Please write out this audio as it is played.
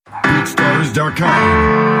BeatStars.com.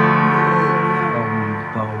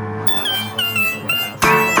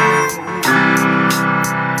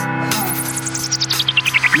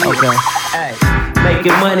 Okay. Hey,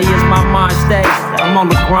 making money is my mind state. I'm on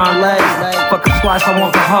the grind late. Fuck a slice, I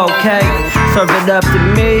want the whole cake. Serve it up to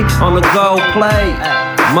me on the gold plate.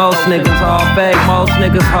 Most niggas all fake, most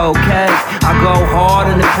niggas whole cake. I go hard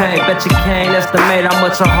in the paint, bet you can't estimate how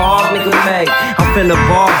much a hard nigga make. I'm finna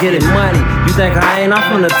ball, getting money. You think I ain't? I'm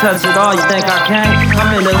finna touch it all. You think I can't?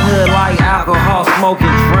 I'm in the hood like alcohol, smoking,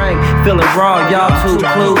 drink. Feeling raw, y'all too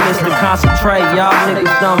clueless to concentrate. Y'all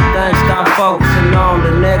niggas don't think, stop focusing on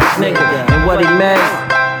the next nigga and what he made.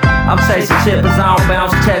 I'm chasing chippers, I don't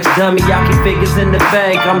bounce checks, dummy. Y'all keep figures in the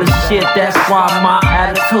bank. I'm the shit, that's why my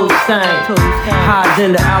attitude stank. High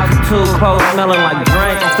in the altitude, clothes smelling like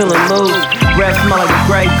drink. I'm feeling loose, breath smell like a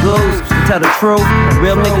Grey Goose. To tell the truth,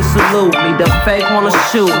 real niggas salute me. The fake wanna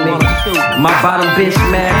shoot me. My bottom bitch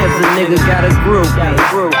mad cause the nigga got a group.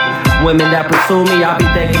 Women that pursue me, I be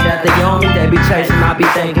thinking that they own me. They be chasing, I be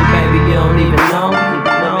thinking, baby, you don't even know me.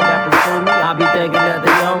 That pursue me, I be thinking that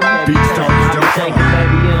they own me. I be thinking,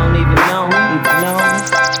 baby, you don't even know me.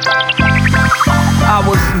 I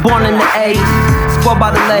was born in the 80s, spoiled by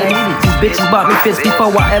the ladies. These bitches bought me fits before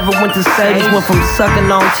I ever went to Sadie's. Went from sucking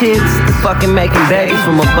on tits to fucking making babies.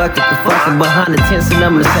 From a bucket to fucking behind the tents in the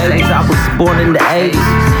Mercedes. I was born in the 80s,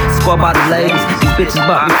 spoiled by the ladies. These bitches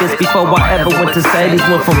bought me fits before I ever went to Sadie's.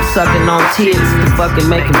 Went from sucking on tits to fucking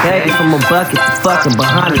making babies. From a bucket to fucking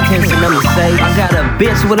behind the tents in the Mercedes. I got a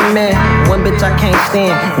bitch with a man, one bitch I can't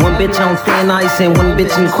stand. One bitch on thin ice and one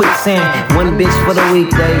bitch in quicksand. One bitch for the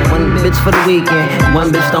weekday, one bitch for the weekend.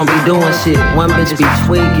 One bitch don't be doing shit, one bitch be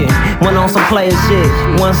tweaking. One on some player shit,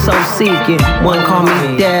 one so seeking. One call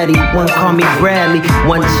me daddy, one call me Bradley.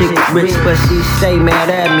 One chick rich but she stay mad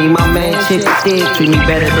at me. My main chick thick, treat me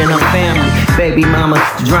better than her family. Baby mama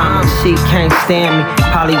drama, she can't stand me.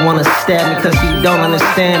 Probably wanna stab me cause she don't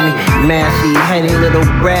understand me. Mad she hating little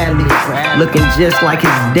Bradley, looking just like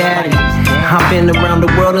his daddy. I've been around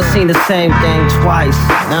the world and seen the same thing twice.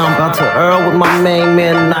 Now I'm about to Earl with my main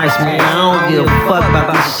man nice, man. I don't give a fuck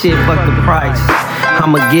about this shit, fuck the price.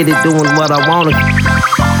 I'ma get it doing what I wanna.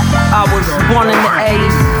 I was born in the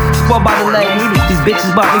 80s, spoiled by the ladies. These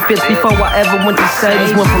bitches bought me fits before I ever went to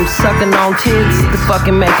Sadie's. Went from sucking on tits to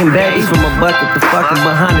fucking making babies. From a bucket to fucking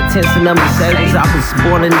behind the tents in the Mercedes. I was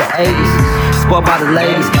born in the 80s, spoiled by the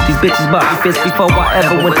ladies. These bitches bought me fits before I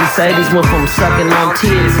ever went to Sadie's. Went from sucking on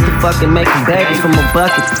tits to fucking making babies. From a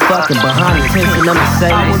bucket to fucking behind the tents in the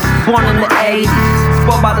Mercedes. I was born in the 80s,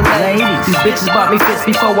 spoiled by the ladies. These bitches bought me fits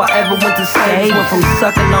before I ever went to Sadie's. Went from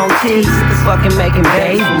sucking on tits to fucking making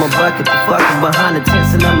babies. From a bucket to fucking behind the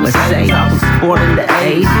tents in the Mercedes. I was born in the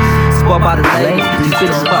 80s, spoiled by the ladies. These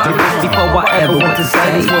bitches bought me fits before I ever went to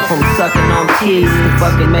Sadie's. Went from sucking on tits to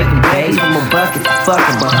fucking making babies. From a bucket to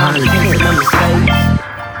fucking behind the tents in the Mercedes.